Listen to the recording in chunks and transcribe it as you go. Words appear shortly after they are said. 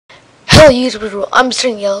Hello YouTube, I'm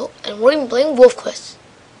String Yellow, and we're going to be playing Wolf Quest.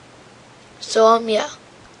 So, yeah.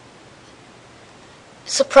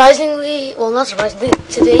 Surprisingly, well not surprisingly,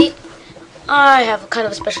 today, I have kind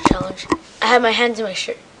of a special challenge. I have my hands in my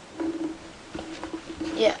shirt.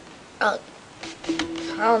 Yeah, I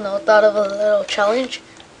don't know, thought of a little challenge.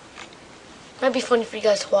 Might be funny for you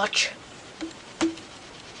guys to watch.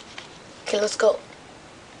 Okay, let's go.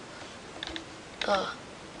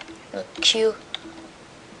 Q.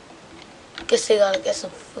 Guess they gotta get some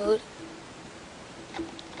food.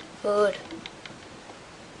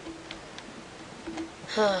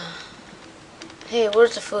 Hey,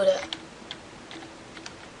 where's the food at?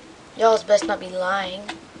 Y'all's best not be lying.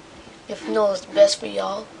 If you know it's best for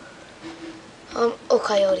y'all. Oh,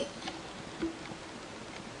 coyote.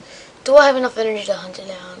 Do I have enough energy to hunt it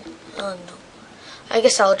down? Oh, no. I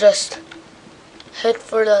guess I'll just head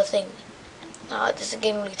for the thing. This is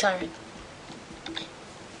getting really tiring.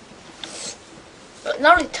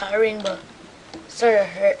 Not really tiring, but it started to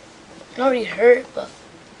hurt. Not really hurt, but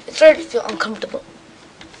it started to feel uncomfortable.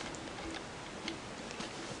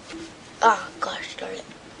 Ah, gosh darn it.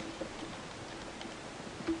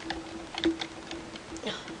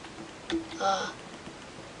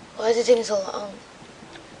 Why is it taking so long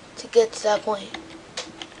to get to that point?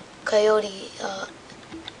 Coyote,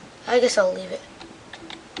 I guess I'll leave it.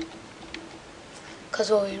 Because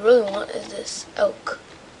what we really want is this elk.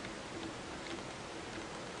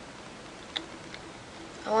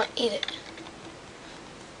 I want to eat it.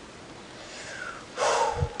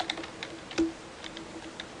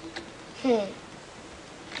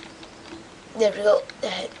 There we go. The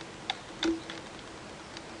head.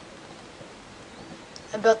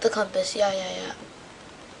 About the compass. Yeah.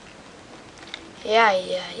 Yeah,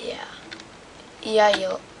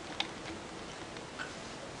 yo.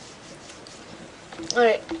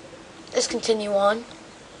 Alright. Let's continue on.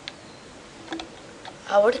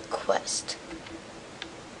 Our quest.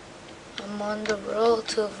 I'm on the road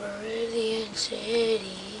to Viridian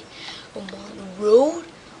City. I'm on the road.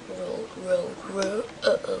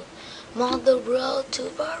 I'm on the road to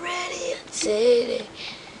Viridian City.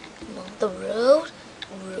 I'm on the road.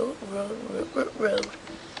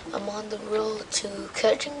 I'm on the road to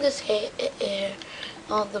catching this hare.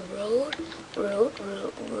 On the road.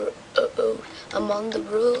 I'm on the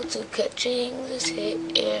road to catching this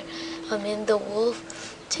hare. I'm in the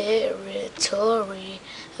wolf territory.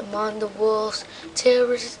 I'm on the wolf's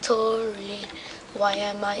territory. Why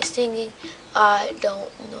am I singing? I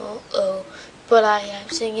don't know, but I am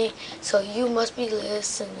singing, so you must be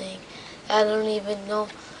listening. I don't even know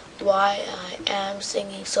why I am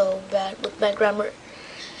singing so bad with my grammar.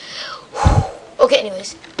 Okay,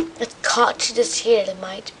 anyways, let's catch this here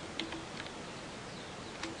tonight.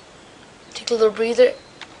 Take a little breather.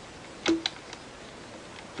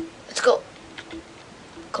 Let's go.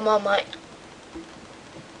 Come on, mate.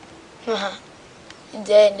 You're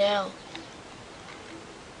dead now.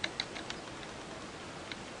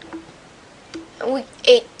 And we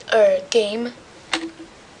ate our game.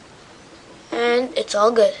 And it's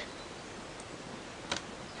all good.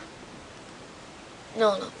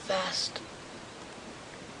 No, not fast.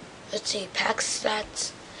 Let's see, pack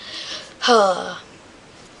stats. I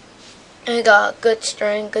got good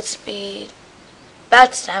strength, good speed,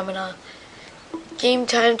 bad stamina. Game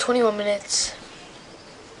time 21 minutes.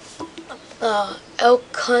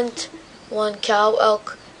 Elk hunt 1, cow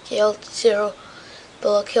elk killed 0,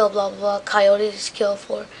 bullock killed blah blah, coyotes killed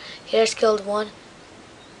 4, hares killed 1,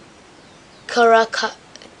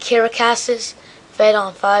 caracasses fed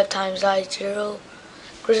on 5 times died 0,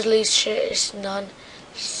 grizzlies shares none,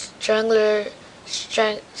 strangler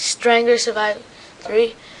survived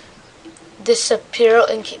 3, disappear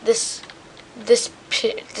in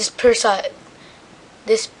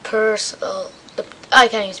I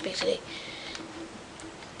can't even speak today.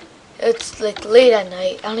 It's like late at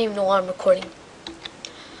night. I don't even know why I'm recording.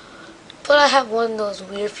 But I have one of those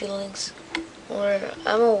weird feelings where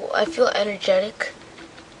I feel energetic,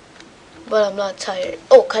 but I'm not tired.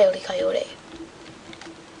 Oh, coyote.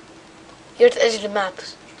 You're at the edge of the map.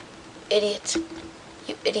 Idiot.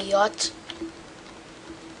 You idiot.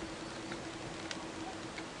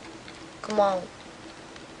 Come on.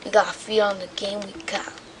 We gotta feed on the game we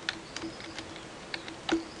got.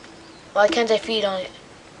 Why can't I feed on it?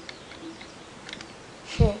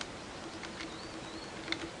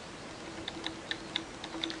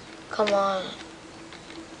 Come on.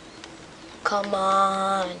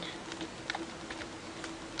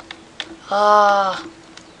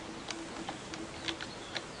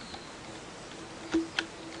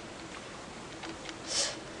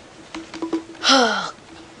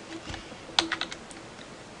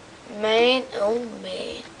 Man, oh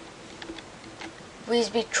man. We's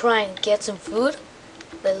be trying to get some food,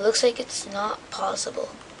 but it looks like it's not possible.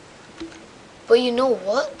 But you know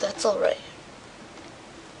what? That's alright.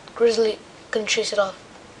 Grizzly can chase it off.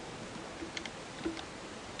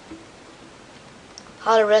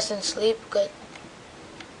 How to rest and sleep? Good.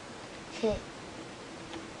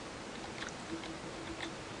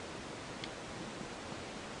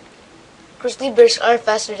 Grizzly bears are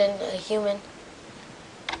faster than a human.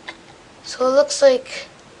 So it looks like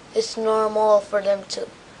it's normal for them to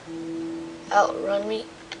outrun me.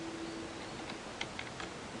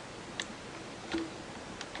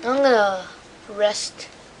 I'm gonna rest.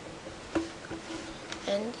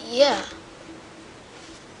 And yeah.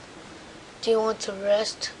 Do you want to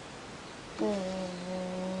rest?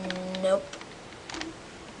 Nope.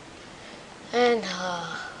 And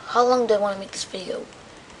how long do I want to make this video?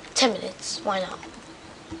 10 minutes. Why not?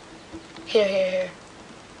 Here.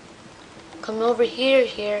 Come over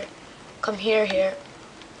here. Come here. Here.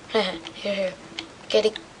 Get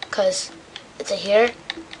it? Because it's a here.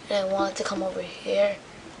 And I want it to come over here.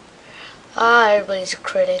 Everybody's a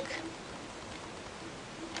critic.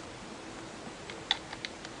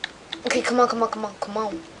 Okay, come on. Come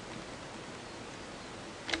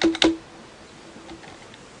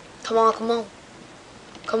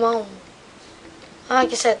on. I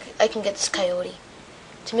guess I can get this coyote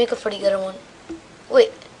to make a pretty good one.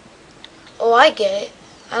 Wait. Oh, I get it.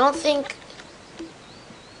 I don't think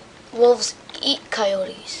wolves eat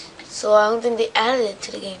coyotes, so I don't think they added it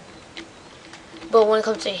to the game. But when it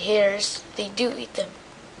comes to hares, they do eat them.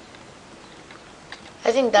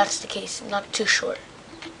 I think that's the case. I'm not too sure.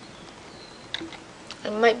 I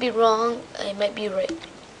might be wrong. I might be right.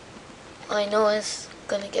 All I know is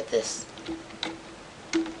gonna get this.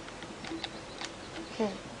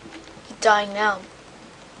 He's dying now.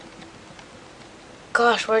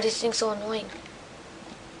 Gosh, why are these things so annoying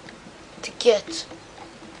to get?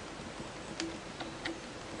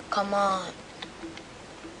 Come on.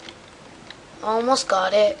 Almost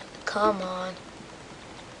got it. Come on.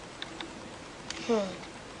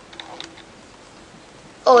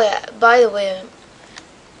 Oh yeah, by the way,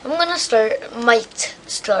 might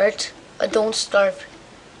start a Don't Starve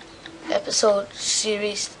episode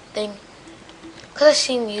series thing. Because I've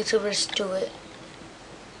seen YouTubers do it.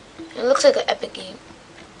 It looks like an epic game.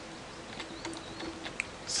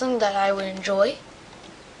 Something that I would enjoy.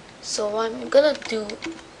 So I'm gonna do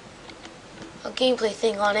a gameplay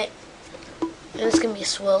thing on it. And it's gonna be a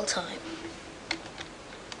swell time.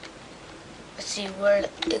 Let's see where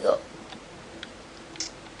it go.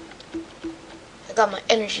 I got my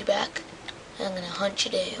energy back. And I'm gonna hunt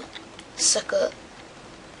you down. Sucker.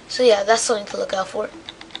 So yeah, that's something to look out for.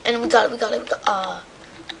 And we got it.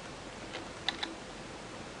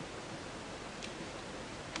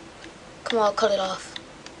 Come on, I'll cut it off.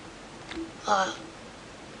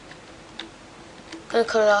 Gonna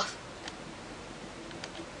cut it off.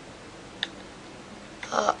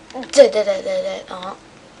 I'm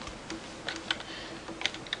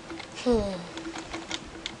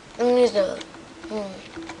gonna use the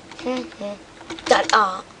that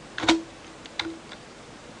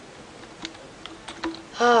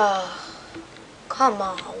come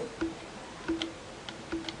on.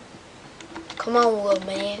 Come on, little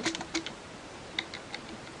man.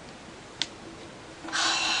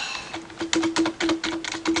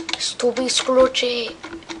 Stupid scroochy,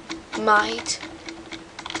 mate.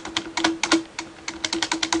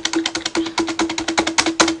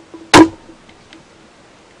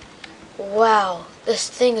 Wow, this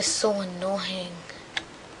thing is so annoying.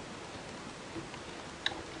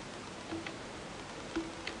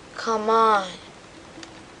 Come on.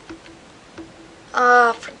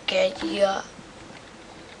 Forget ya.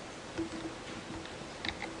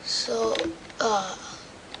 So,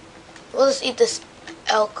 we'll just eat this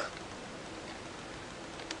elk.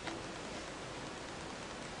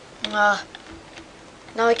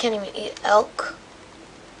 Now I can't even eat elk.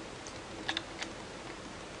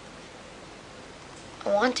 I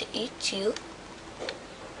want to eat you,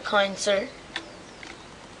 kind sir.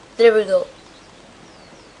 There we go.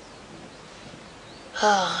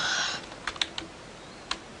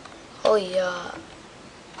 Oh yeah.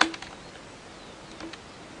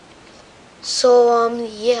 So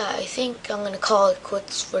yeah, I think I'm gonna call it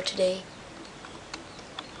quits for today.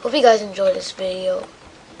 Hope you guys enjoyed this video.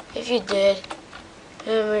 If you did,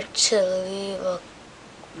 remember to leave a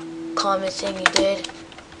comment saying you did.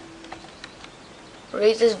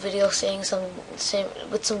 Rate this video saying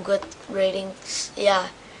with some good ratings. Yeah.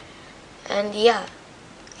 And yeah,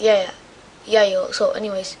 yo. So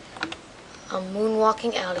anyways, I'm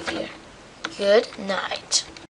moonwalking out of here. Good night.